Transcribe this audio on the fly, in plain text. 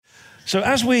So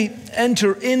as we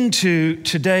enter into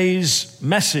today's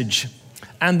message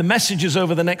and the messages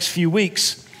over the next few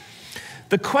weeks,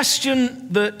 the question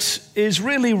that is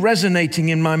really resonating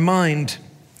in my mind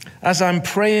as I'm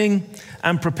praying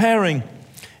and preparing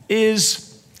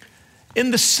is,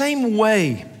 in the same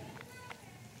way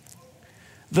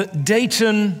that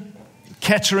Dayton,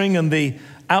 Kettering, and the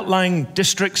outlying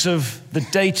districts of the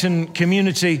Dayton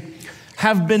community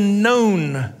have been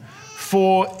known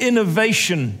for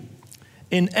innovation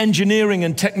in engineering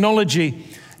and technology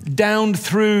down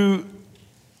through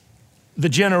the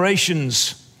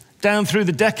generations, down through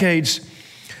the decades,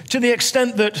 to the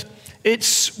extent that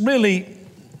it's really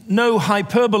no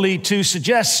hyperbole to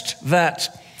suggest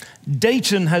that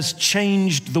Dayton has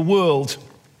changed the world.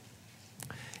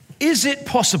 Is it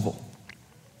possible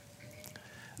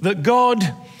that God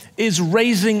is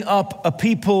raising up a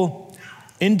people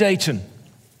in Dayton,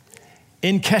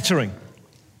 in Kettering,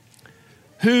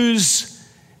 whose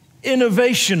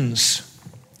innovations,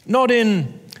 not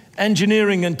in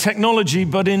engineering and technology,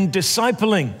 but in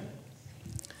discipling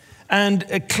and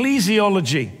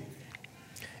ecclesiology,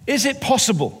 is it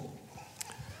possible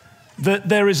that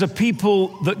there is a people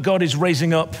that God is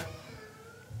raising up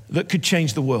that could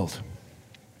change the world?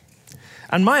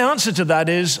 And my answer to that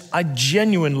is, I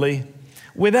genuinely,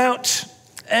 without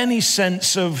any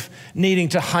sense of needing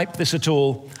to hype this at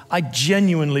all, I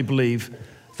genuinely believe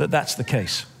that that's the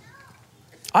case.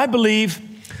 I believe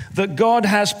that God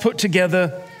has put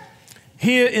together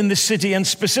here in this city, and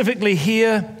specifically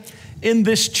here in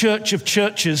this church of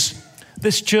churches,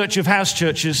 this church of house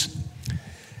churches,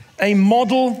 a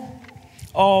model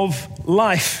of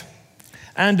life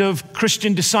and of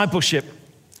Christian discipleship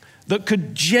that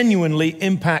could genuinely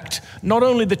impact not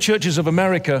only the churches of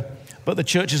America, but the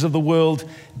churches of the world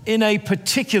in a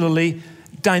particularly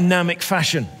dynamic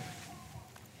fashion.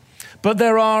 But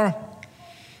there are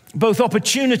both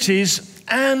opportunities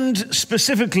and,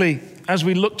 specifically, as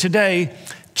we look today,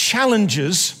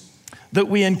 challenges that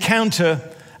we encounter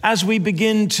as we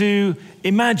begin to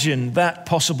imagine that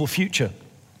possible future.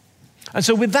 And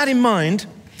so with that in mind,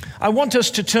 I want us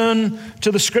to turn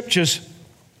to the scriptures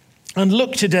and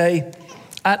look today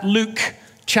at Luke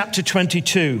chapter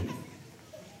 22.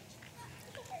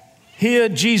 Here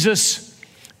Jesus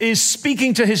is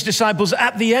speaking to his disciples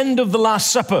at the end of the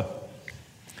Last Supper.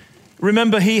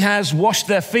 Remember, he has washed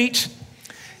their feet.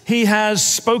 He has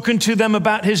spoken to them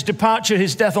about his departure,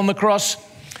 his death on the cross.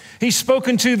 He's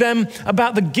spoken to them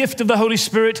about the gift of the Holy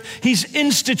Spirit. He's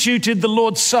instituted the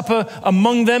Lord's Supper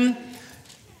among them,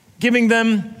 giving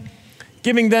them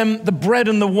the bread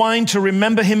and the wine to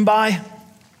remember him by.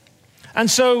 And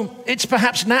so it's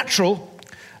perhaps natural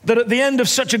that at the end of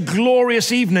such a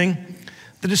glorious evening,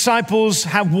 the disciples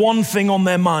have one thing on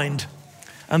their mind,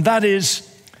 and that is,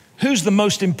 who's the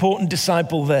most important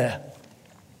disciple there?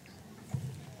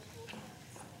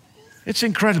 It's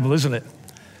incredible, isn't it?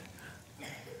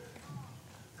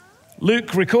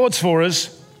 Luke records for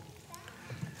us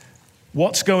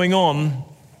what's going on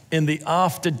in the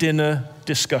after-dinner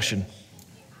discussion.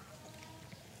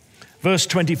 Verse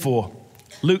 24,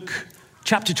 Luke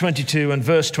chapter 22 and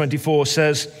verse 24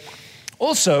 says,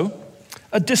 "Also,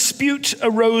 a dispute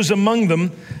arose among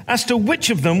them as to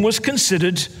which of them was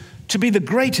considered to be the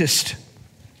greatest.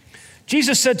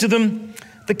 Jesus said to them,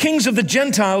 'The kings of the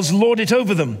Gentiles lord it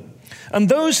over them, and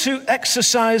those who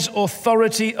exercise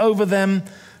authority over them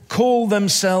call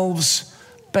themselves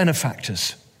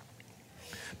benefactors.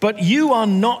 But you are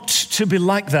not to be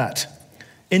like that.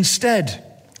 Instead,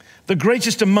 the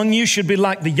greatest among you should be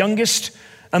like the youngest,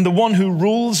 and the one who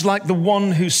rules like the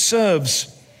one who serves.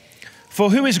 For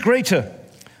who is greater,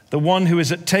 the one who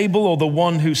is at table or the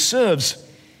one who serves?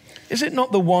 Is it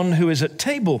not the one who is at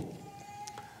table?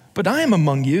 But I am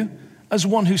among you as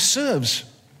one who serves.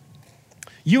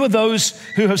 You are those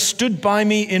who have stood by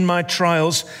me in my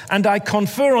trials, and I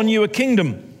confer on you a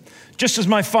kingdom, just as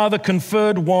my Father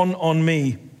conferred one on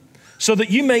me, so that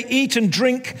you may eat and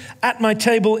drink at my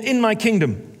table in my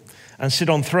kingdom, and sit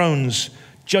on thrones,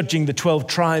 judging the 12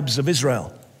 tribes of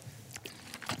Israel.'"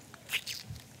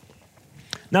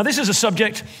 Now, this is a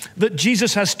subject that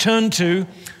Jesus has turned to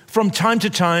from time to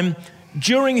time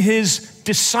during his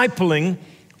discipling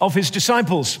of his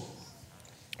disciples.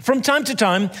 From time to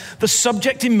time, the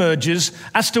subject emerges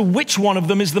as to which one of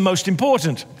them is the most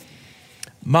important.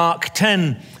 Mark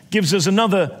 10 gives us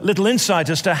another little insight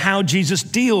as to how Jesus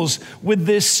deals with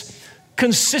this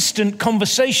consistent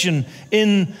conversation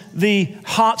in the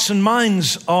hearts and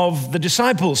minds of the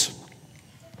disciples.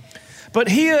 But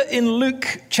here in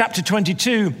Luke chapter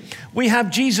 22, we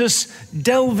have Jesus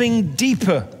delving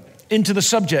deeper into the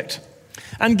subject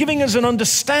and giving us an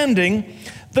understanding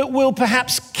that will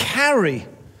perhaps carry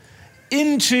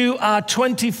into our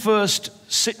 21st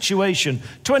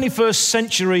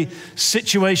century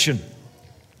situation.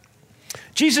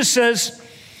 Jesus says,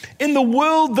 in the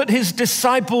world that his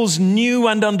disciples knew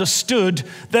and understood,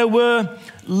 there were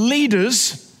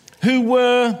leaders who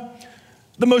were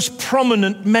the most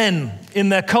prominent men in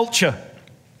their culture.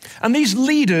 And these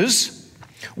leaders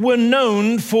were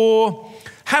known for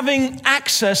having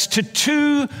access to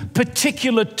two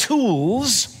particular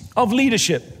tools of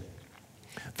leadership.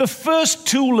 The first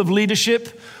tool of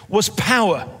leadership was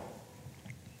power.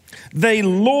 They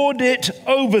lord it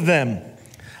over them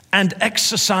and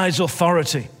exercise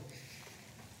authority.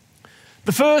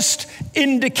 The first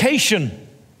indication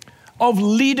of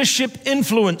leadership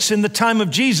influence in the time of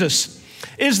Jesus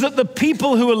is that the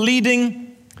people who are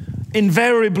leading,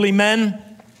 invariably men,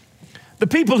 the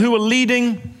people who are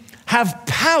leading have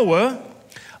power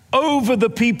over the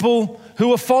people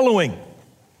who are following.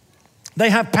 They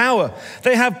have power.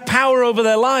 They have power over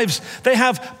their lives. They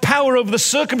have power over the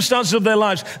circumstances of their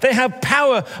lives. They have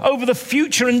power over the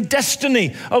future and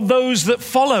destiny of those that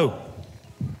follow.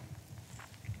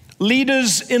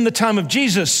 Leaders in the time of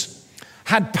Jesus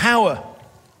had power.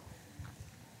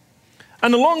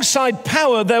 And alongside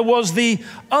power, there was the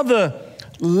other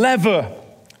lever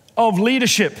of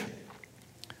leadership: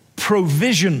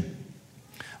 provision.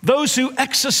 Those who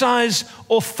exercise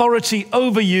authority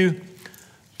over you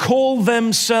call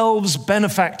themselves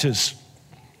benefactors.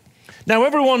 Now,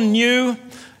 everyone knew,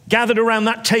 gathered around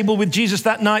that table with Jesus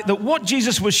that night, that what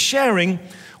Jesus was sharing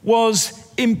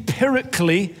was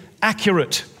empirically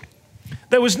accurate.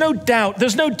 There was no doubt,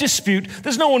 there's no dispute,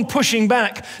 there's no one pushing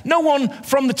back. No one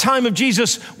from the time of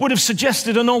Jesus would have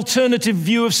suggested an alternative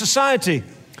view of society.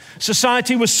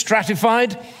 Society was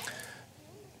stratified.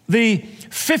 The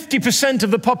 50%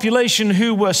 of the population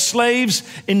who were slaves,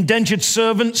 indentured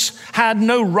servants, had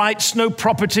no rights, no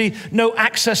property, no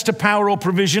access to power or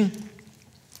provision.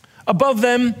 Above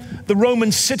them, the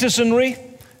Roman citizenry,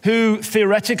 who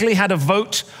theoretically had a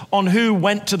vote on who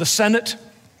went to the Senate.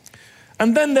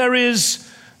 And then there is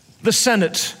the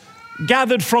Senate,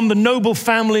 gathered from the noble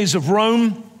families of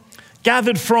Rome,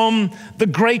 gathered from the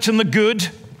great and the good.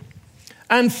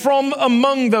 And from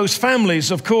among those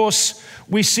families, of course,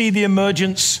 we see the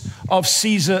emergence of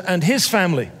Caesar and his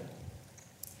family.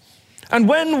 And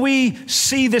when we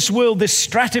see this world, this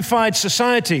stratified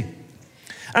society,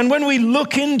 and when we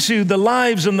look into the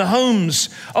lives and the homes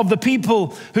of the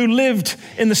people who lived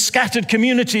in the scattered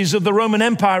communities of the Roman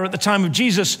Empire at the time of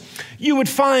Jesus, you would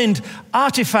find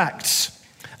artifacts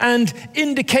and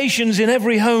indications in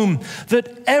every home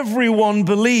that everyone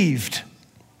believed,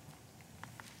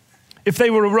 if they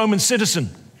were a Roman citizen,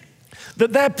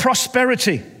 that their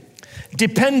prosperity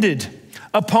depended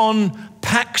upon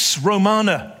Pax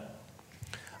Romana,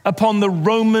 upon the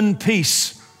Roman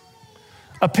peace,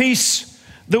 a peace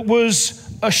that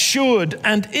was assured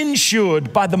and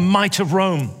insured by the might of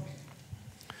Rome.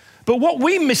 But what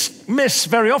we miss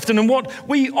very often, and what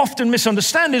we often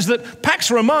misunderstand, is that Pax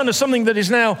Romana, something that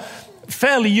is now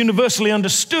fairly universally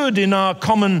understood in our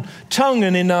common tongue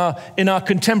and in our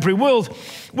contemporary world,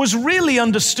 was really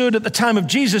understood at the time of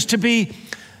Jesus to be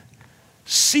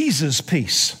Caesar's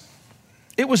peace.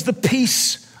 It was the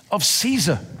peace of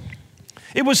Caesar.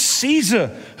 It was Caesar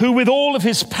who, with all of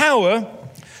his power,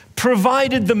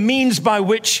 provided the means by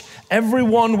which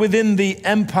everyone within the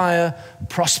empire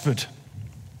prospered.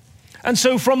 And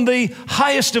so from the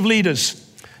highest of leaders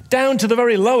down to the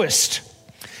very lowest,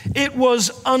 it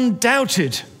was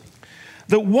undoubted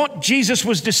that what Jesus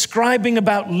was describing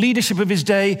about leadership of his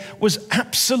day was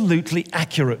absolutely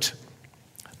accurate.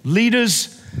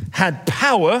 Leaders had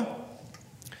power,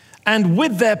 and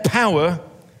with their power,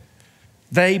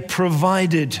 they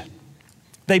provided.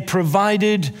 They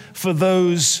provided for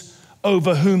those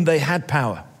over whom they had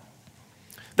power.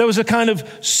 There was a kind of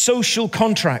social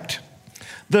contract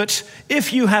that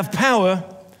if you have power,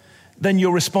 then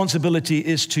your responsibility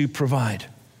is to provide.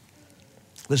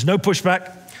 There's no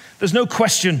pushback. There's no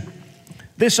question.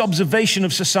 This observation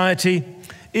of society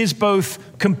is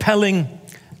both compelling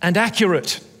and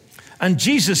accurate. And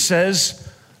Jesus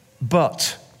says,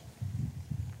 but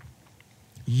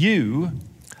you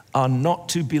are not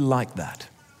to be like that.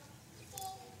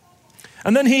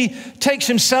 And then he takes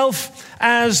himself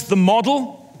as the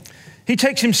model. He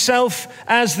takes himself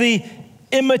as the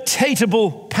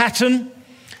imitatable pattern.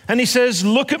 And he says,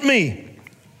 look at me.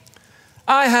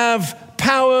 I have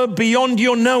power beyond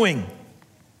your knowing.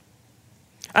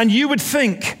 And you would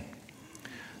think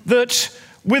that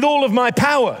with all of my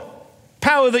power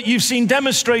that you've seen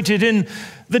demonstrated in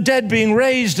the dead being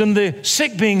raised and the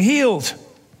sick being healed,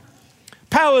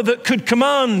 power that could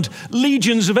command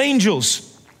legions of angels,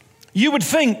 You would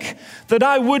think that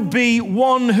I would be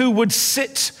one who would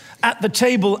sit at the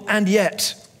table, and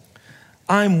yet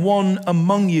I'm one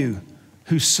among you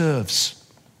who serves.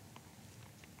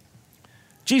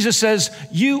 Jesus says,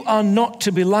 you are not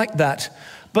to be like that,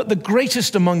 but the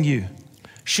greatest among you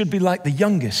should be like the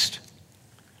youngest,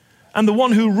 and the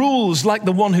one who rules like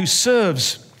the one who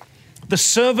serves. The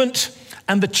servant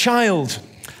and the child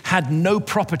had no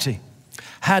property,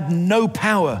 had no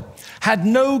power, had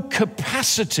no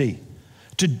capacity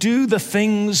to do the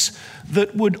things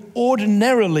that would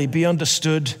ordinarily be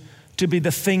understood to be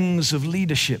the things of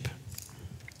leadership.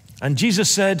 And Jesus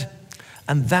said,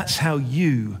 and that's how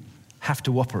you have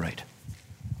to operate.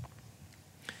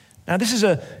 Now, this is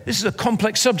a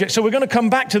complex subject, so we're going to come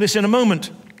back to this in a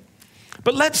moment.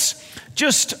 But let's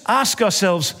just ask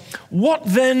ourselves, what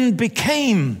then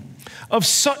became of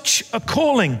such a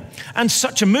calling and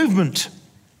such a movement?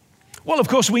 Well, of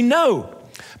course, we know,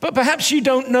 but perhaps you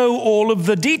don't know all of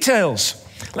the details.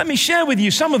 Let me share with you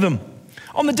some of them.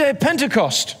 On the day of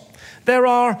Pentecost, there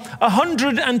are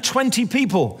 120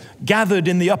 people gathered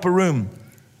in the upper room.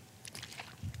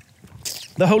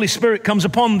 The Holy Spirit comes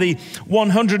upon the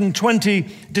 120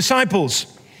 disciples.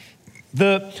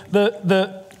 The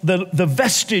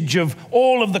vestige of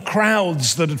all of the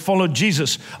crowds that had followed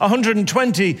Jesus.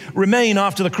 120 remain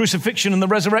after the crucifixion and the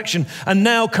resurrection, and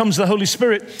now comes the Holy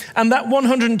Spirit. And that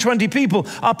 120 people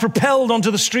are propelled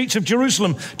onto the streets of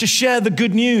Jerusalem to share the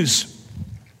good news.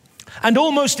 And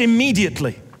almost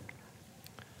immediately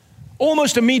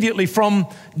from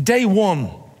day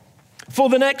one, for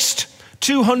the next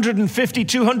 250,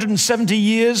 270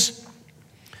 years,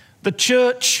 the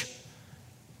church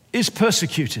is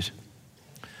persecuted.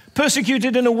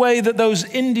 Persecuted in a way that those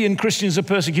Indian Christians are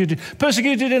persecuted.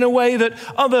 Persecuted in a way that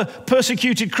other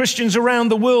persecuted Christians around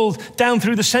the world down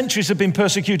through the centuries have been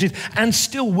persecuted, and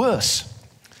still worse.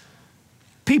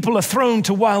 People are thrown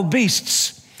to wild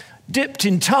beasts, dipped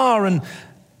in tar and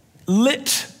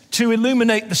lit to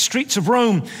illuminate the streets of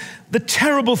Rome. The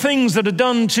terrible things that are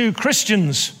done to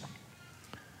Christians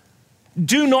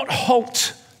do not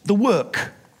halt the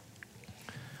work.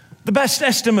 The best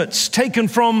estimates taken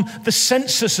from the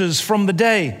censuses from the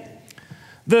day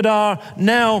that are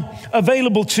now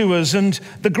available to us, and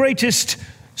the greatest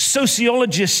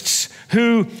sociologists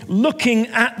who, looking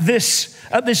at this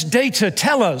data,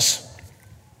 tell us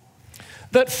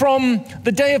that from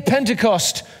the day of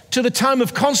Pentecost to the time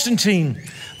of Constantine,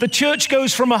 the church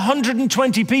goes from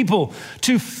 120 people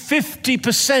to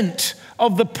 50%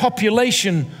 of the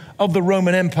population of the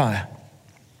Roman Empire.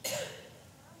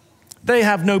 They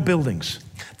have no buildings.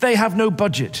 They have no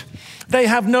budget. They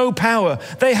have no power.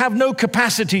 They have no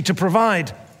capacity to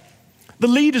provide. The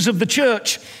leaders of the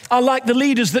church are like the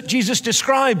leaders that Jesus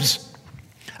describes.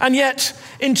 And yet,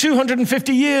 in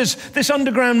 250 years, this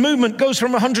underground movement goes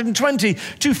from 120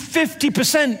 to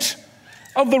 50%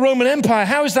 of the Roman Empire.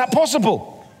 How is that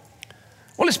possible?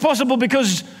 Well, it's possible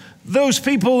because those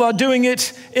people are doing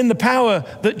it in the power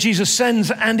that Jesus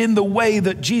sends and in the way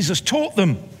that Jesus taught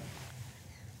them.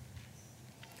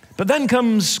 But then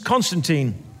comes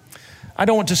Constantine. I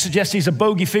don't want to suggest he's a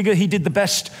bogey figure. He did the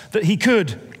best that he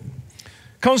could.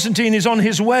 Constantine is on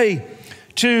his way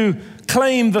to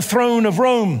claim the throne of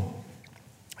Rome.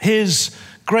 His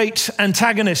great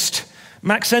antagonist,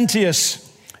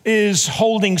 Maxentius, is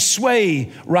holding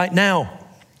sway right now.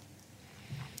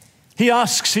 He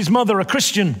asks his mother, a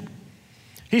Christian.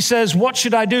 He says, what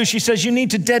should I do? She says, you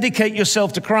need to dedicate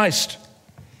yourself to Christ.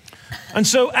 And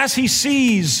so as he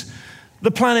sees the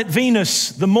planet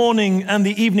Venus, the morning and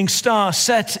the evening star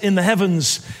set in the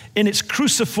heavens in its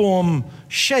cruciform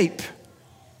shape,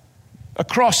 a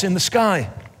cross in the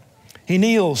sky, he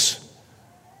kneels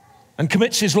and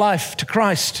commits his life to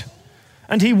Christ.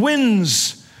 And he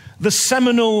wins the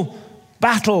seminal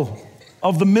battle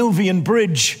of the Milvian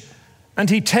Bridge, and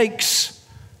he takes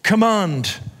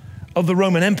command of the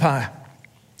Roman Empire.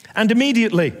 And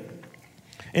immediately,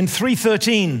 in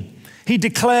 313, he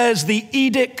declares the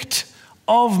Edict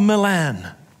of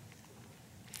Milan.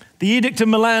 The Edict of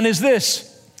Milan is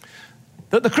this: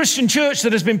 that the Christian church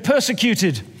that has been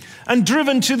persecuted and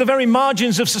driven to the very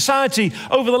margins of society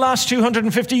over the last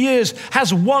 250 years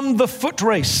has won the foot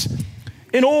race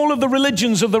in all of the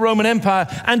religions of the Roman Empire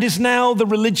and is now the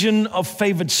religion of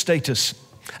favored status.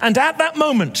 And at that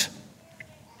moment,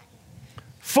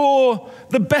 for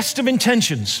the best of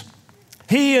intentions,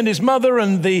 he and his mother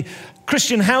and the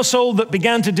Christian household that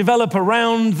began to develop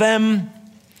around them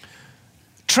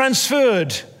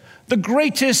transferred the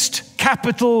greatest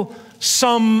capital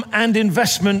sum and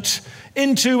investment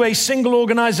into a single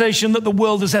organization that the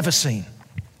world has ever seen.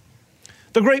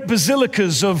 The great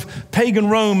basilicas of pagan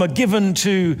Rome are given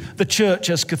to the church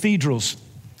as cathedrals.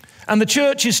 And the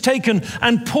church is taken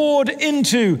and poured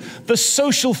into the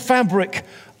social fabric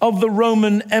of the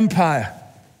Roman Empire.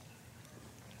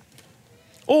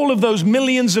 All of those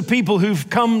millions of people who've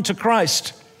come to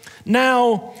Christ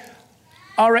now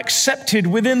are accepted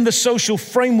within the social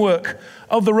framework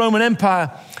of the Roman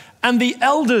Empire, and the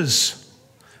elders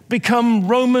become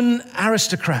Roman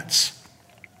aristocrats.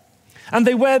 And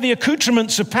they wear the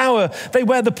accoutrements of power. They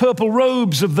wear the purple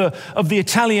robes of the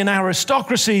Italian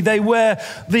aristocracy. They wear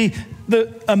the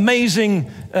amazing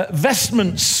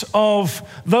vestments of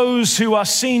those who are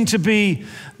seen to be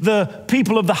the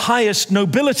people of the highest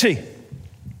nobility.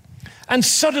 And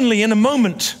suddenly, in a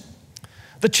moment,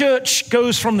 the church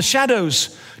goes from the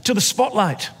shadows to the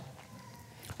spotlight.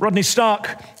 Rodney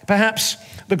Stark, perhaps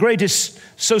the greatest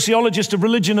sociologist of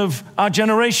religion of our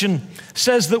generation,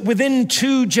 says that within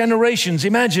 2 generations,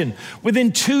 imagine,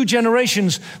 within 2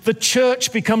 generations, the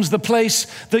church becomes the place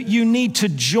that you need to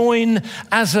join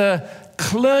as a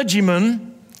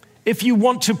clergyman if you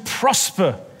want to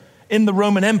prosper in the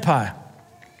Roman Empire.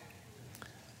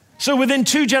 So within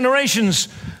 2 generations,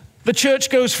 the church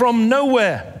goes from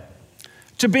nowhere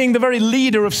to being the very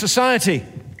leader of society.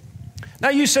 Now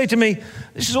you say to me,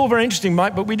 this is all very interesting,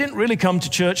 Mike, but we didn't really come to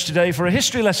church today for a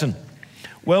history lesson.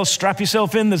 Well, strap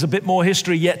yourself in, there's a bit more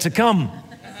history yet to come.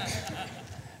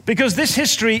 Because this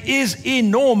history is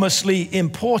enormously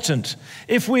important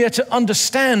if we are to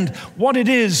understand what it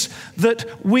is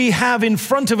that we have in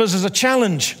front of us as a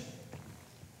challenge.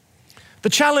 The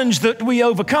challenge that we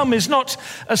overcome is not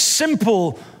a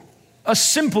simple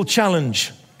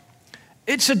challenge.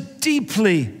 It's a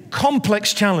deeply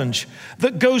complex challenge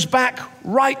that goes back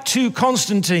right to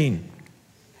Constantine.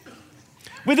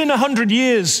 Within 100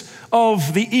 years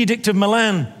of the Edict of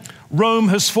Milan, Rome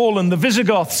has fallen. The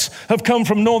Visigoths have come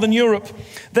from northern Europe.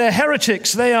 They're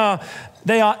heretics. They are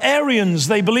Arians.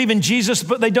 They believe in Jesus,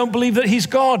 but they don't believe that he's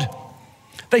God.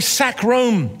 They sack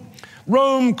Rome.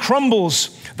 Rome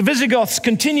crumbles. The Visigoths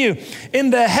continue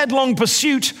in their headlong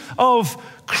pursuit of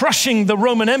crushing the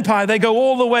Roman Empire. They go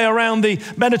all the way around the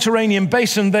Mediterranean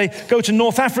basin. They go to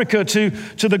North Africa, to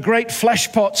the great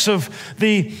flesh pots of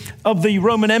the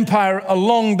Roman Empire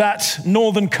along that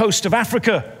northern coast of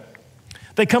Africa.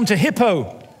 They come to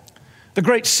Hippo, the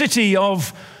great city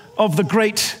of the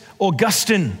great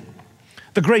Augustine,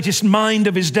 the greatest mind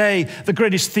of his day, the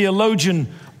greatest theologian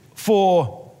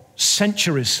for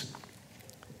centuries.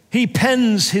 He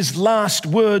pens his last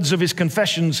words of his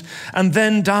confessions and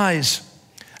then dies.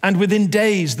 And within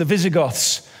days, the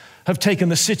Visigoths have taken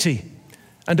the city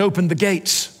and opened the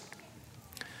gates.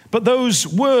 But those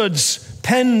words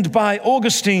penned by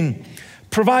Augustine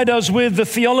provide us with the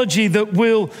theology that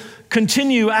will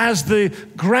continue as the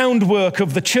groundwork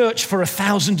of the church for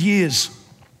 1,000 years.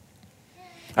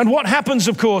 And what happens,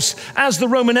 of course, as the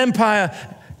Roman Empire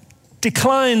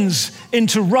declines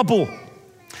into rubble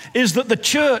is that the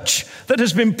church that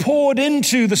has been poured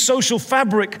into the social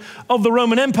fabric of the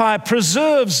Roman Empire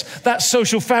preserves that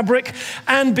social fabric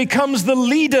and becomes the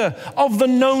leader of the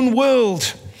known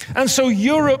world. And so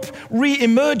Europe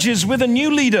re-emerges with a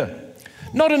new leader,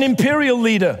 not an imperial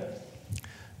leader,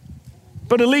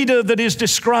 but a leader that is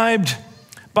described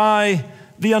by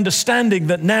the understanding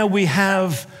that now we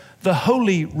have the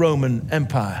Holy Roman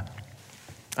Empire.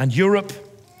 And Europe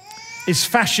is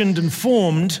fashioned and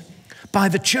formed by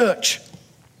the church.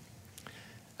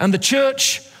 And the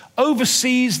church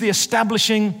oversees the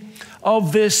establishing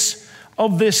of this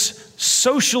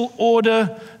social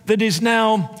order that is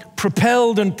now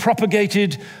propelled and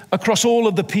propagated across all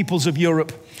of the peoples of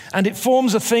Europe. And it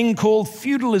forms a thing called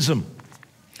feudalism.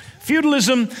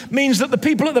 Feudalism means that the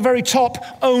people at the very top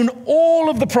own all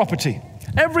of the property.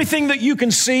 Everything that you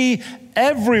can see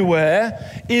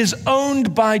everywhere is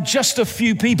owned by just a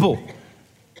few people.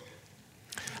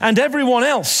 And everyone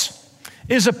else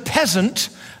is a peasant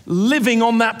living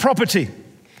on that property.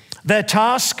 Their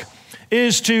task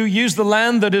is to use the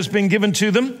land that has been given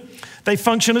to them. They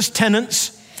function as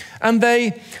tenants, and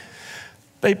they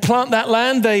plant that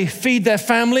land, they feed their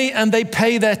family, and they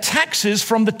pay their taxes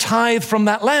from the tithe from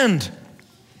that land.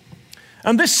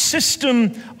 And this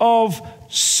system of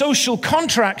social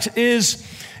contract is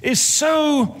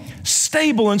so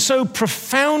stable and so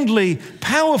profoundly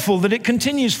powerful that it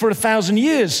continues for 1,000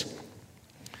 years.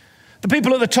 The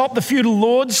people at the top, the feudal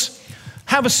lords,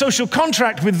 have a social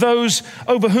contract with those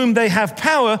over whom they have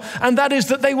power, and that is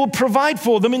that they will provide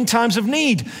for them in times of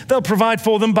need. They'll provide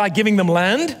for them by giving them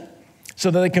land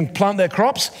so that they can plant their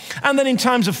crops, and then in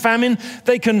times of famine,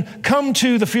 they can come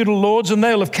to the feudal lords and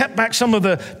they'll have kept back some of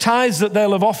the tithes that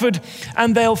they'll have offered,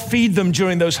 and they'll feed them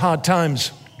during those hard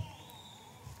times.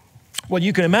 Well,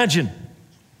 you can imagine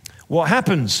what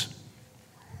happens.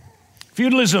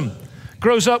 Feudalism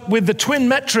grows up with the twin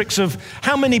metrics of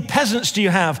how many peasants do you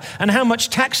have and how much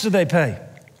tax do they pay.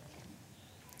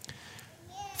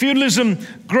 Feudalism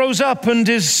grows up and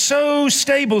is so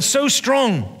stable, so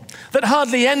strong, that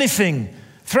hardly anything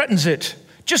threatens it.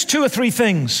 Just 2 or 3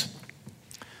 things.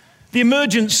 The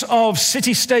emergence of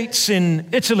city-states in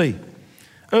Italy,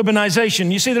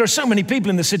 urbanization. You see, there are so many people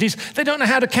in the cities, they don't know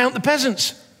how to count the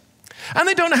peasants. And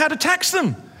they don't know how to tax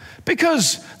them,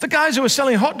 because the guys who are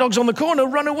selling hot dogs on the corner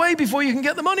run away before you can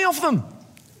get the money off them.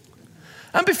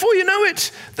 And before you know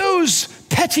it, those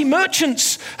petty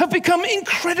merchants have become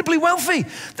incredibly wealthy.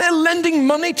 They're lending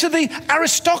money to the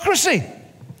aristocracy.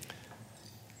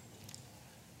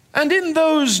 And in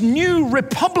those new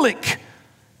republic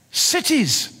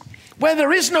cities where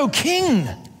there is no king,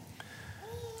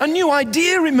 a new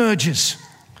idea emerges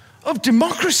of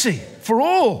democracy for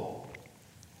all.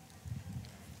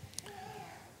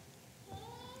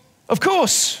 Of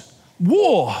course,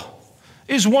 war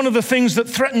is one of the things that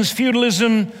threatens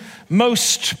feudalism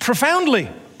most profoundly.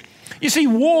 You see,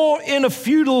 war in a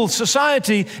feudal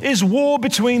society is war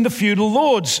between the feudal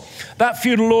lords. That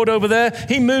feudal lord over there,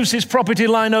 he moves his property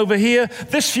line over here.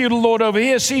 This feudal lord over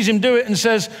here sees him do it and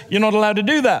says, "You're not allowed to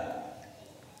do that."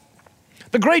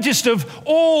 The greatest of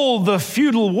all the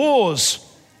feudal wars,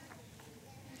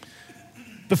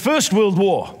 the First World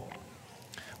War,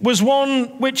 was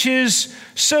one which is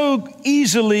so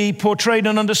easily portrayed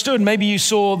and understood. Maybe you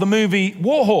saw the movie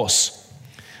War Horse,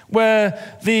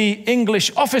 where the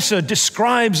English officer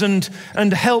describes and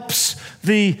helps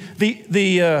the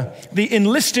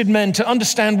enlisted men to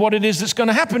understand what it is that's going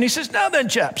to happen. He says, "Now then,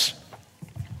 chaps,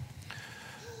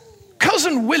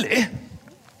 Cousin Willie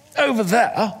over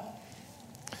there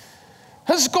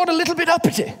has got a little bit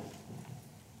uppity,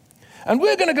 and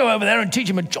we're going to go over there and teach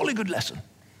him a jolly good lesson.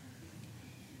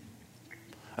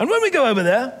 And when we go over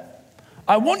there,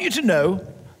 I want you to know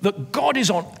that God is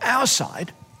on our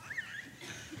side,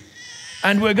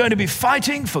 and we're going to be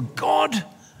fighting for God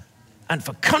and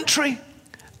for country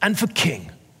and for king.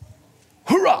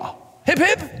 Hurrah! Hip,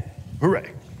 hip,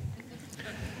 hooray."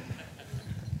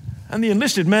 And the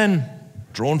enlisted men,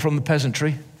 drawn from the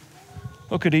peasantry,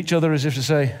 look at each other as if to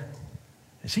say,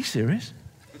 "Is he serious?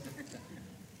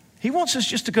 He wants us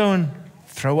just to go and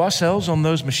throw ourselves on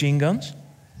those machine guns?"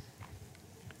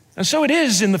 And so it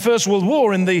is in the First World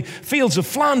War, in the fields of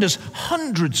Flanders,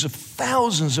 hundreds of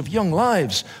thousands of young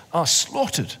lives are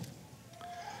slaughtered.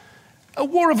 A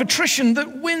war of attrition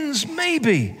that wins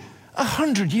maybe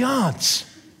 100 yards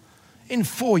in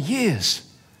 4 years.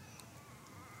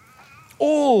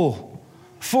 All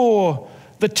for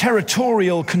the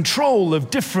territorial control of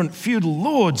different feudal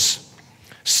lords.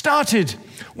 Started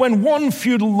when one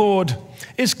feudal lord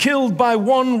is killed by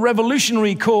one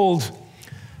revolutionary called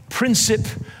Princip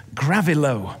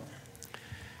Gravillo.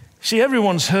 See,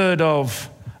 everyone's heard of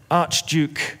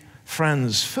Archduke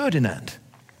Franz Ferdinand,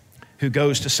 who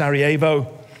goes to Sarajevo,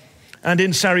 and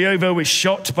in Sarajevo is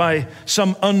shot by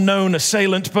some unknown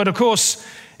assailant. But of course,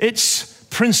 it's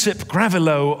Princip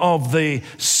Gravillo of the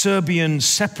Serbian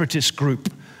separatist group,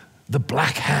 the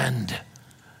Black Hand.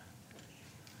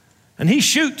 And he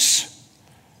shoots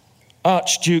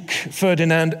Archduke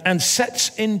Ferdinand and sets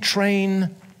in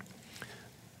train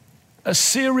a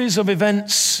series of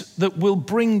events that will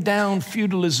bring down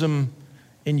feudalism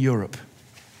in Europe.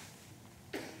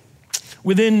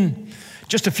 Within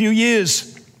just a few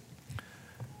years,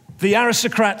 the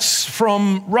aristocrats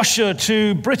from Russia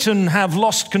to Britain have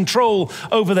lost control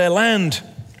over their land.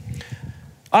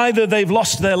 Either they've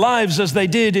lost their lives as they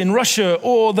did in Russia,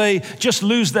 or they just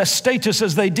lose their status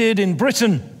as they did in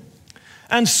Britain.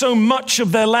 And so much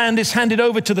of their land is handed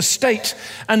over to the state.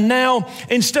 And now,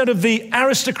 instead of the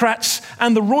aristocrats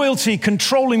and the royalty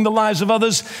controlling the lives of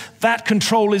others, that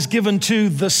control is given to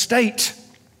the state.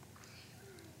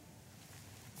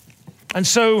 And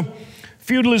so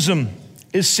feudalism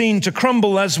is seen to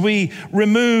crumble as we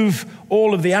remove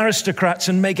all of the aristocrats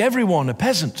and make everyone a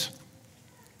peasant.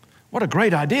 What a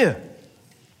great idea.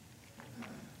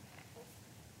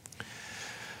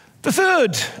 The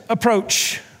third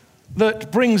approach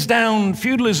that brings down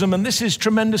feudalism, and this is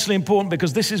tremendously important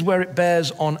because this is where it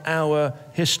bears on our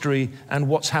history and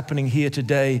what's happening here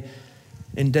today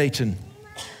in Dayton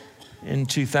in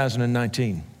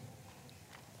 2019.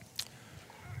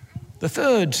 The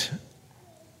third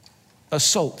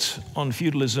assault on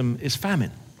feudalism is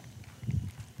famine.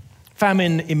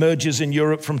 Famine emerges in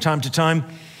Europe from time to time,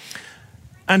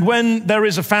 and when there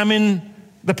is a famine,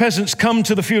 the peasants come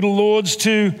to the feudal lords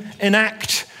to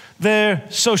enact their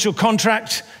social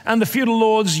contract, and the feudal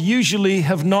lords usually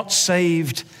have not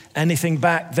saved anything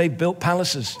back, they built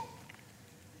palaces.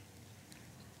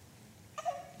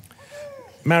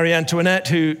 Marie Antoinette,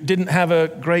 who didn't have a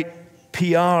great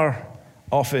PR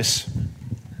office,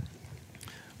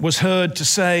 was heard to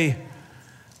say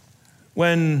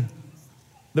when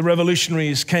the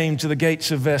revolutionaries came to the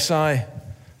gates of Versailles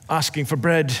asking for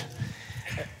bread,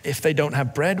 if they don't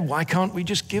have bread, why can't we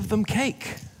just give them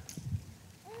cake?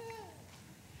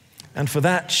 And for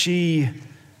that, she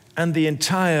and the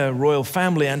entire royal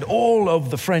family and all of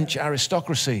the French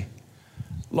aristocracy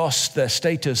lost their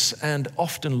status and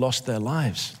often lost their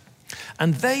lives.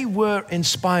 And they were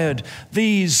inspired,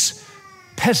 these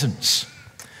peasants,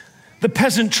 the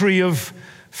peasantry of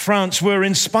France were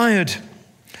inspired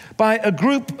by a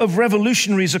group of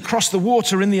revolutionaries across the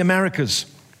water in the Americas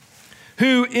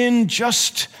who in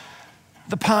just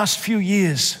the past few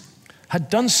years had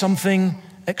done something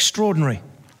extraordinary.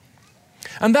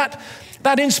 And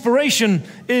that inspiration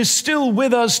is still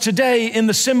with us today in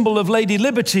the symbol of Lady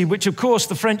Liberty, which of course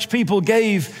the French people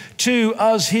gave to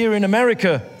us here in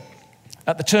America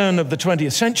at the turn of the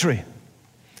 20th century,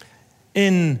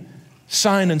 in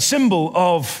sign and symbol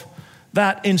of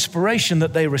that inspiration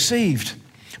that they received.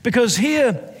 Because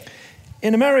here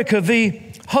in America, the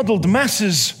huddled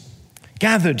masses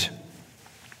gathered,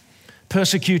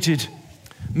 persecuted,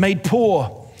 made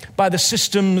poor by the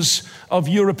systems of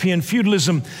European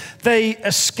feudalism. They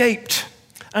escaped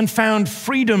and found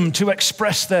freedom to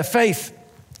express their faith.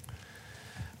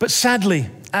 But sadly,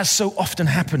 as so often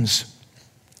happens,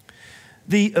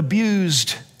 the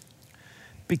abused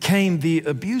became the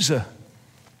abuser.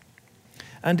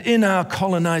 And in our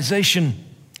colonization,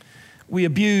 we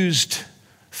abused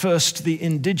first the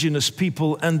indigenous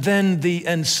people and then the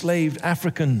enslaved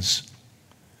Africans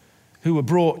who were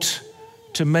brought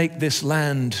to make this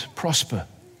land prosper.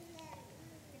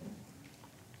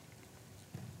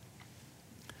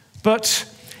 But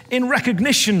in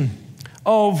recognition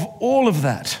of all of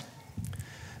that,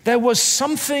 there was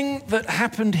something that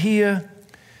happened here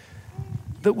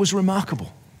that was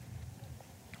remarkable.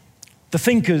 The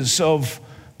thinkers of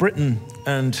Britain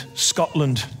and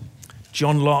Scotland,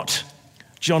 John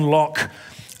Locke,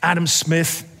 Adam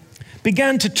Smith,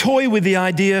 began to toy with the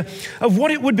idea of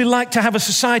what it would be like to have a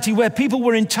society where people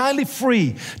were entirely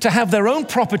free to have their own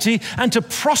property and to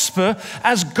prosper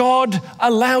as God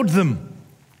allowed them.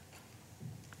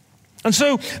 And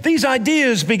so these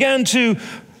ideas began to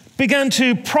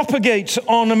propagate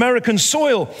on American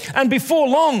soil, and before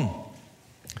long,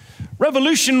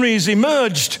 revolutionaries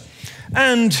emerged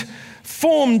and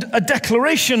formed a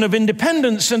Declaration of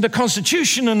Independence and a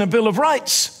Constitution and a Bill of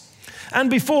Rights.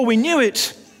 And before we knew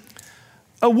it,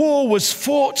 a war was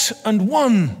fought and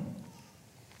won.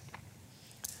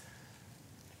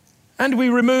 And we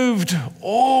removed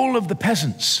all of the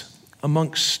peasants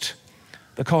amongst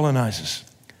the colonizers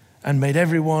and made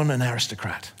everyone an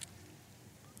aristocrat.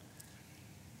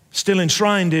 Still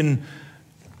enshrined in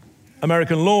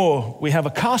American law, we have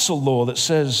a castle law that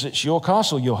says it's your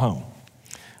castle, your home.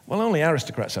 Well, only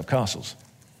aristocrats have castles.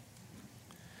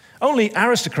 Only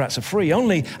aristocrats are free.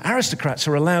 Only aristocrats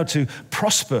are allowed to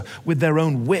prosper with their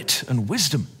own wit and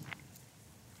wisdom.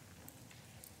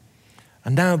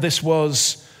 And now this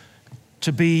was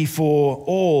to be for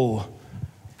all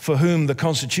for whom the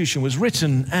Constitution was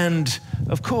written. And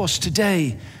of course,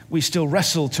 today we still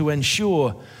wrestle to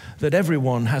ensure that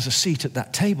everyone has a seat at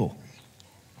that table.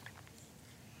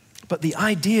 But the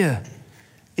idea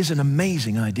is an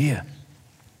amazing idea.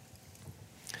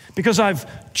 Because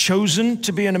I've chosen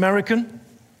to be an American,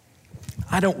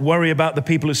 I don't worry about the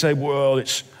people who say, well,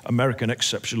 it's American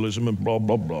exceptionalism and blah,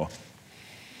 blah, blah.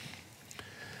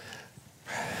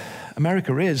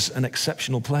 America is an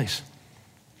exceptional place.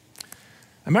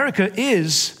 America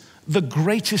is the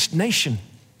greatest nation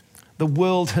the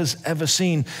world has ever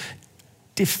seen,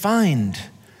 defined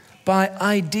by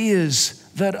ideas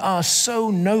that are so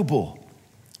noble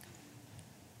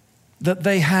that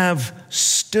they have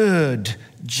stirred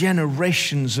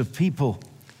generations of people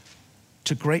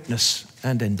to greatness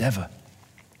and endeavor.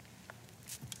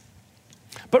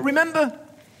 But remember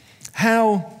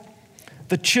how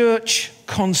the church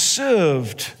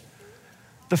conserved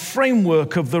the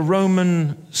framework of the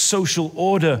Roman social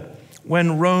order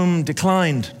when Rome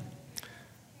declined.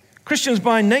 Christians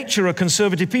by nature are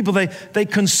conservative people. They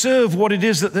conserve what it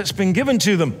is that's been given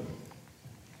to them.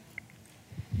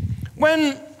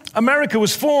 When America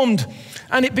was formed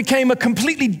and it became a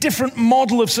completely different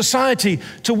model of society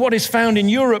to what is found in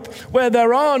Europe, where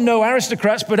there are no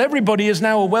aristocrats, but everybody is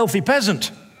now a wealthy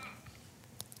peasant.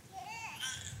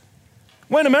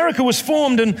 When America was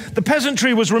formed and the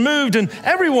peasantry was removed and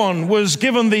everyone was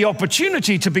given the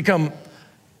opportunity to become,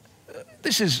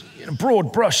 this is,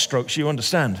 broad brush strokes, you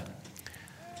understand,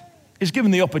 is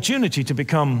given the opportunity to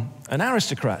become an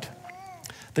aristocrat.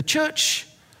 The church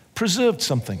preserved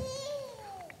something.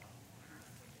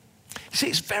 You see,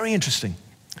 it's very interesting.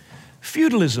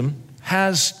 Feudalism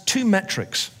has two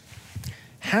metrics.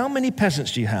 How many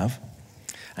peasants do you have,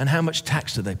 and how much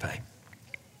tax do they pay?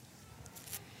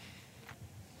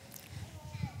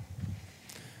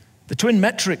 The twin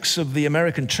metrics of the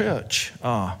American church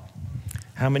are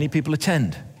how many people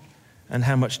attend and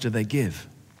how much do they give.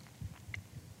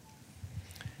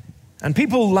 And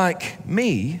people like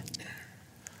me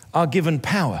are given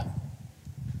power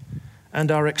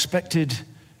and are expected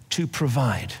to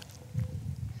provide.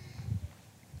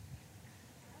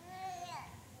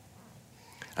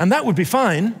 And that would be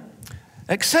fine,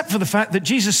 except for the fact that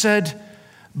Jesus said,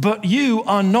 "But you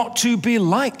are not to be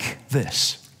like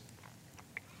this."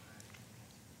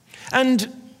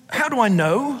 And how do I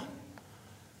know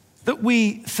that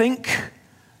we think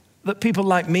that people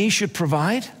like me should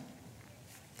provide?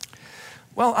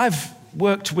 Well, I've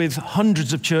worked with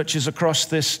hundreds of churches across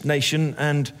this nation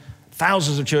and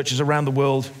thousands of churches around the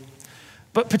world.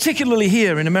 But particularly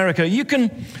here in America, you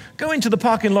can go into the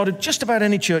parking lot of just about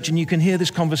any church and you can hear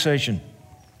this conversation.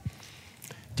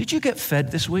 Did you get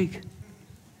fed this week?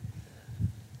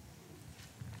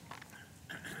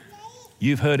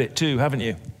 You've heard it too, haven't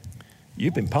you?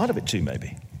 You've been part of it too,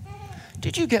 maybe.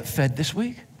 Did you get fed this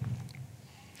week?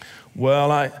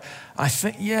 Well, I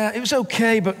think, yeah, it was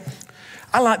okay, but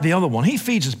I like the other one. He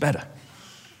feeds us better.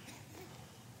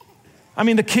 I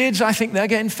mean, the kids, I think they're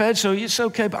getting fed, so it's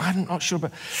okay, but I'm not sure.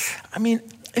 But I mean,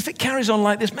 if it carries on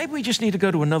like this, maybe we just need to go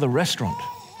to another restaurant.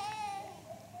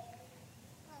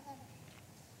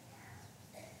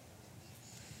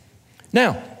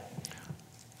 Now,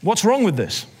 what's wrong with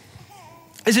this?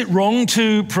 Is it wrong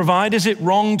to provide? Is it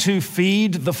wrong to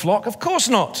feed the flock? Of course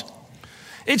not.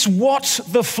 It's what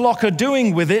the flock are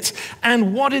doing with it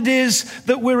and what it is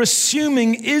that we're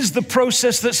assuming is the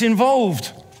process that's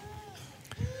involved.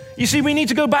 You see, we need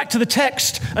to go back to the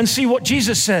text and see what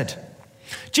Jesus said.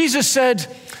 Jesus said,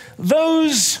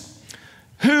 "Those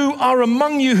who are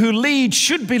among you who lead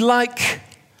should be like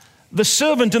the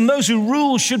servant, and those who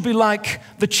rule should be like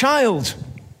the child."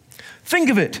 Think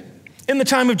of it. In the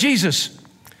time of Jesus,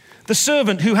 the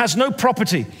servant who has no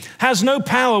property, has no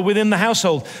power within the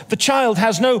household. The child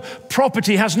has no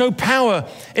property, has no power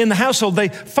in the household. They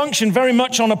function very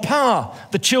much on a par,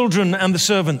 the children and the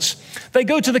servants. They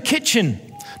go to the kitchen.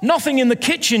 Nothing in the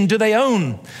kitchen do they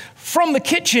own. From the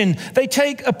kitchen, they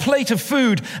take a plate of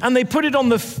food and they put it on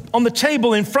the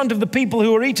table in front of the people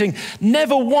who are eating.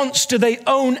 Never once do they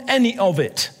own any of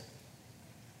it.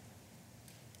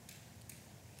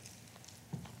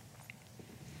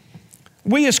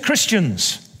 We as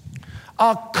Christians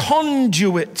are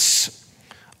conduits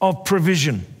of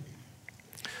provision.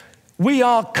 We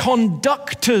are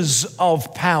conductors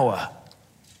of power.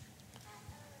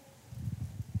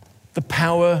 The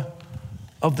power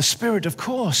of the Spirit, of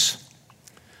course.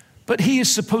 But He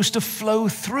is supposed to flow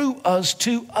through us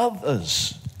to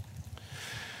others.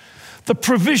 The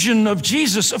provision of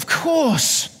Jesus, of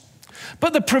course.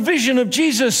 But the provision of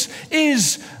Jesus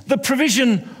is the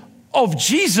provision of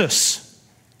Jesus.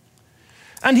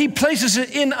 And He places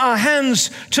it in our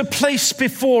hands to place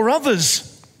before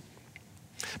others.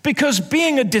 Because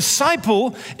being a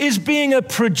disciple is being a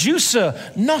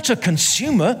producer, not a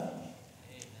consumer.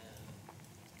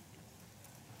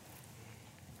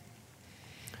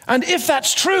 And if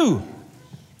that's true,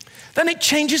 then it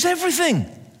changes everything.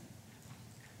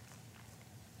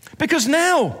 Because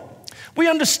now we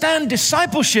understand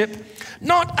discipleship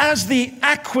not as the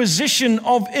acquisition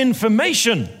of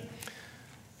information.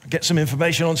 Get some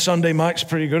information on Sunday. Mike's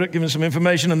pretty good at giving some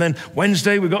information. And then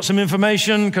Wednesday, we've got some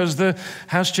information because the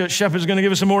house church shepherd is going to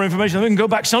give us some more information. And we can go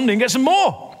back Sunday and get some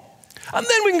more. And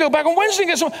then we can go back on Wednesday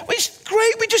and get some more. It's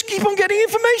great. We just keep on getting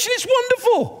information. It's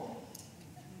wonderful.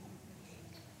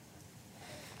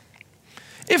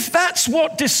 If that's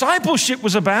what discipleship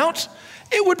was about,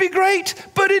 it would be great.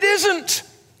 But it isn't.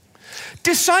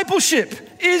 Discipleship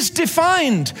is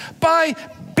defined by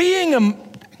being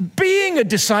a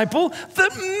disciple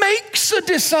that makes a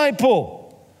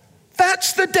disciple.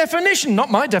 That's the definition, not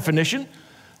my definition,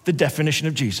 the definition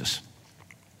of Jesus.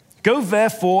 Go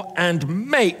therefore and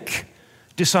make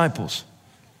disciples,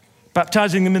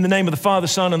 baptizing them in the name of the Father,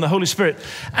 Son, and the Holy Spirit,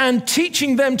 and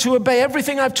teaching them to obey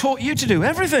everything I've taught you to do.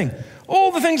 Everything.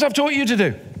 All the things I've taught you to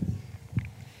do.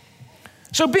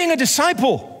 So being a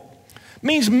disciple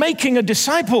means making a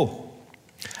disciple.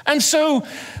 And so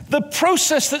the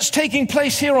process that's taking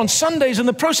place here on Sundays and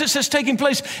the process that's taking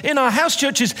place in our house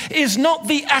churches is not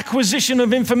the acquisition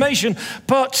of information,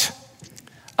 but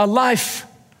a life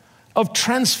of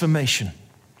transformation,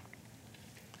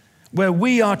 where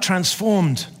we are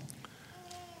transformed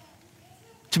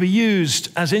to be used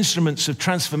as instruments of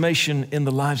transformation in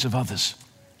the lives of others.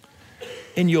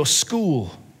 In your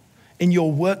school, in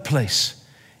your workplace,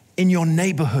 in your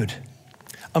neighborhood,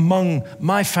 among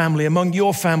my family, among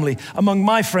your family, among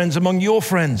my friends, among your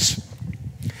friends.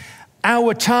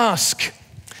 Our task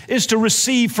is to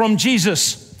receive from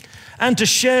Jesus and to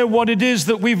share what it is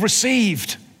that we've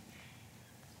received,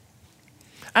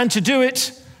 and to do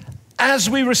it as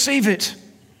we receive it.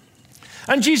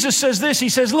 And Jesus says this, he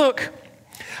says, look,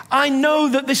 I know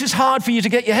that this is hard for you to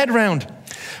get your head around,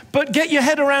 but get your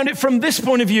head around it from this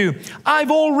point of view.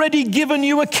 I've already given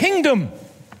you a kingdom.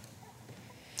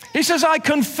 He says, I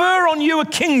confer on you a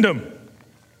kingdom.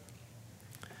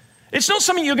 It's not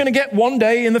something you're going to get one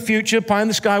day in the future, pie in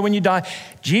the sky when you die.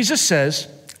 Jesus says,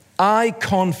 I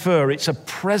confer. It's a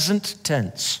present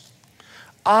tense.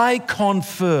 I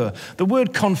confer. The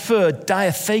word confer,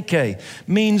 diatheke,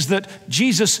 means that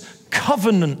Jesus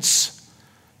covenants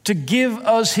to give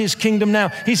us his kingdom now.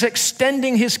 He's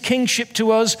extending his kingship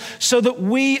to us so that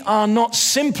we are not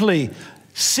simply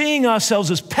seeing ourselves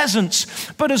as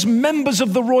peasants, but as members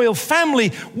of the royal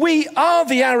family. We are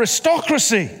the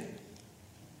aristocracy.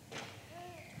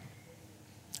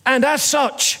 And as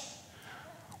such,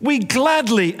 we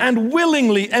gladly and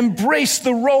willingly embrace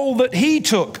the role that he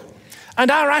took. And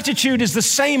our attitude is the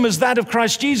same as that of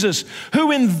Christ Jesus,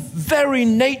 who in very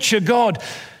nature God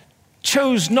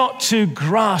chose not to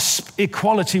grasp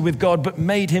equality with God, but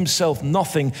made himself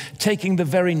nothing, taking the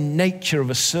very nature of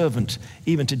a servant,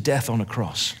 even to death on a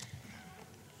cross.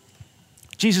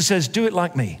 Jesus says, do it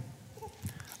like me.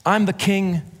 I'm the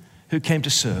king who came to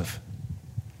serve.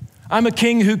 I'm a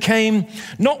king who came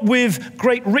not with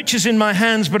great riches in my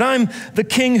hands, but I'm the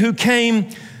king who came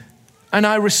and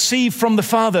I receive from the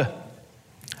Father.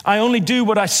 I only do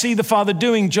what I see the Father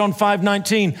doing, John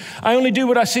 5:19. I only do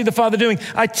what I see the Father doing.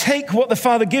 I take what the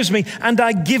Father gives me and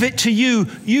I give it to you.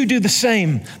 You do the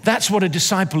same. That's what a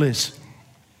disciple is.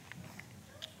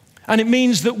 And it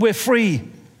means that we're free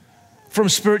from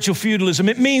spiritual feudalism.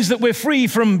 It means that we're free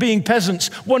from being peasants,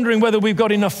 wondering whether we've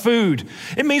got enough food.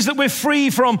 It means that we're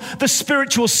free from the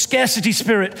spiritual scarcity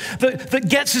spirit that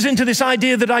gets us into this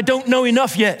idea that I don't know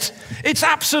enough yet. It's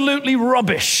absolutely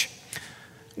rubbish.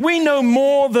 We know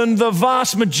more than the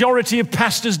vast majority of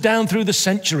pastors down through the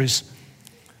centuries.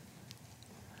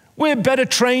 We're better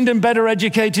trained and better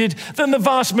educated than the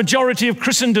vast majority of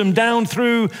Christendom down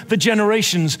through the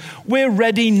generations. We're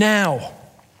ready now.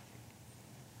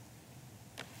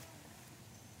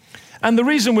 And the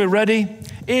reason we're ready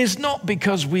is not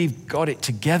because we've got it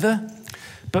together,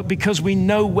 but because we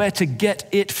know where to get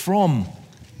it from.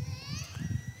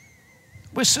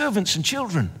 We're servants and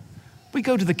children. We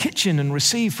go to the kitchen and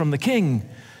receive from the king,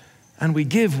 and we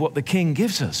give what the king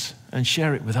gives us and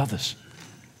share it with others.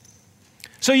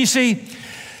 So you see,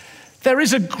 there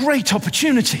is a great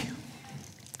opportunity.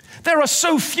 There are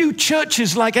so few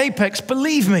churches like Apex,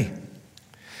 believe me.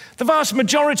 The vast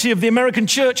majority of the American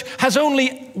church has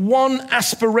only one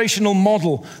aspirational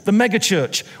model, the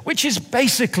megachurch, which is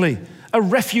basically a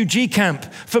refugee camp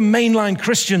for mainline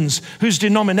Christians whose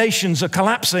denominations are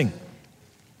collapsing.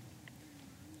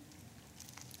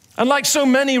 And like so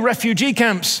many refugee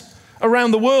camps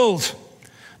around the world,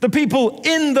 the people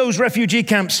in those refugee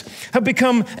camps have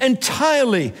become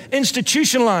entirely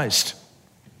institutionalized.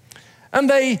 And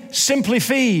they simply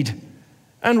feed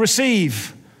and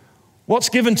receive what's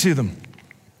given to them.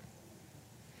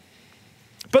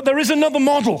 But there is another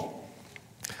model,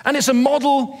 and it's a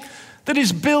model that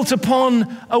is built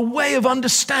upon a way of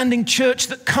understanding church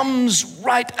that comes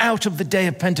right out of the day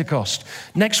of Pentecost.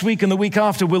 Next week and the week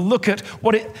after, we'll look at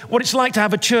what it's like to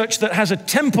have a church that has a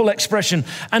temple expression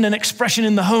and an expression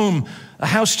in the home, a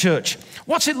house church.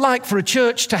 What's it like for a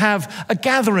church to have a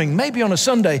gathering, maybe on a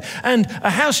Sunday, and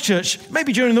a house church,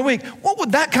 maybe during the week? What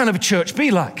would that kind of a church be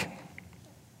like?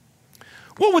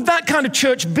 What would that kind of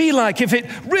church be like if it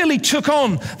really took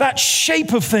on that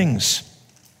shape of things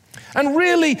and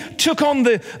really took on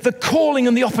the calling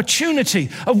and the opportunity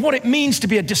of what it means to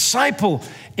be a disciple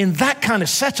in that kind of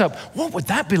setup? What would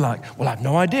that be like? Well, I have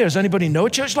no idea. Does anybody know a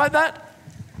church like that?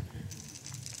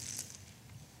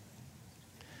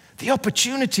 The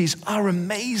opportunities are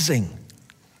amazing.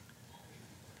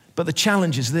 But the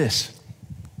challenge is this.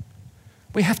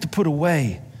 We have to put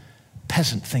away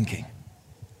peasant thinking.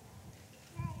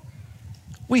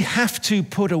 We have to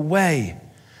put away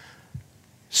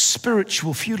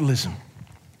spiritual feudalism.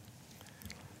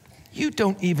 You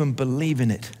don't even believe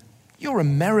in it. You're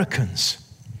Americans.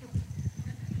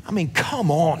 I mean,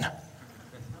 come on.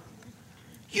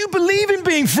 You believe in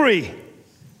being free.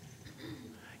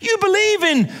 You believe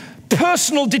in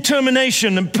personal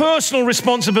determination and personal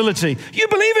responsibility. You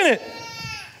believe in it.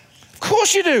 Of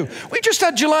course you do. We just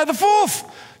had July the 4th.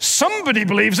 Somebody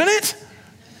believes in it.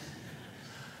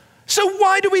 So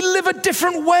why do we live a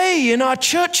different way in our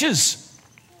churches?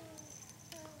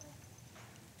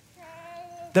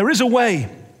 There is a way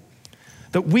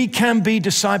that we can be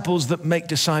disciples that make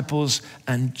disciples,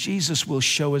 and Jesus will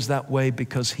show us that way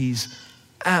because he's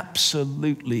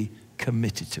absolutely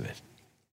committed to it.